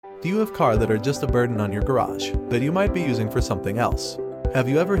Do you have cars that are just a burden on your garage, that you might be using for something else? Have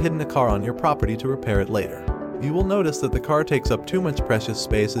you ever hidden a car on your property to repair it later? You will notice that the car takes up too much precious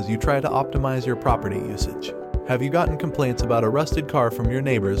space as you try to optimize your property usage. Have you gotten complaints about a rusted car from your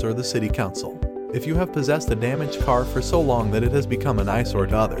neighbors or the city council? If you have possessed a damaged car for so long that it has become an eyesore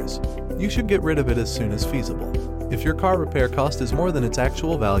to others, you should get rid of it as soon as feasible. If your car repair cost is more than its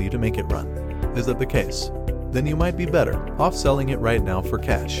actual value to make it run, is that the case? Then you might be better off selling it right now for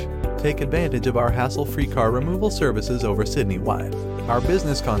cash. Take advantage of our hassle-free car removal services over Sydney-wide. Our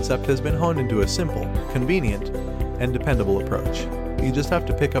business concept has been honed into a simple, convenient, and dependable approach. You just have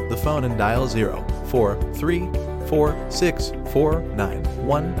to pick up the phone and dial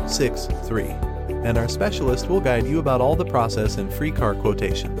 04346499163. And our specialist will guide you about all the process and free car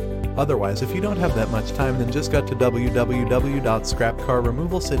quotation. Otherwise, if you don't have that much time, then just go to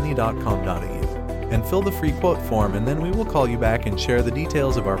www.scrapcarremovalsydney.com.au and fill the free quote form, and then we will call you back and share the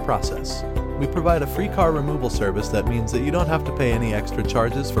details of our process. We provide a free car removal service that means that you don't have to pay any extra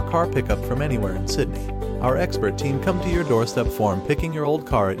charges for car pickup from anywhere in Sydney. Our expert team come to your doorstep form picking your old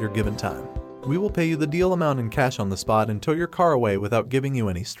car at your given time. We will pay you the deal amount in cash on the spot and tow your car away without giving you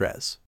any stress.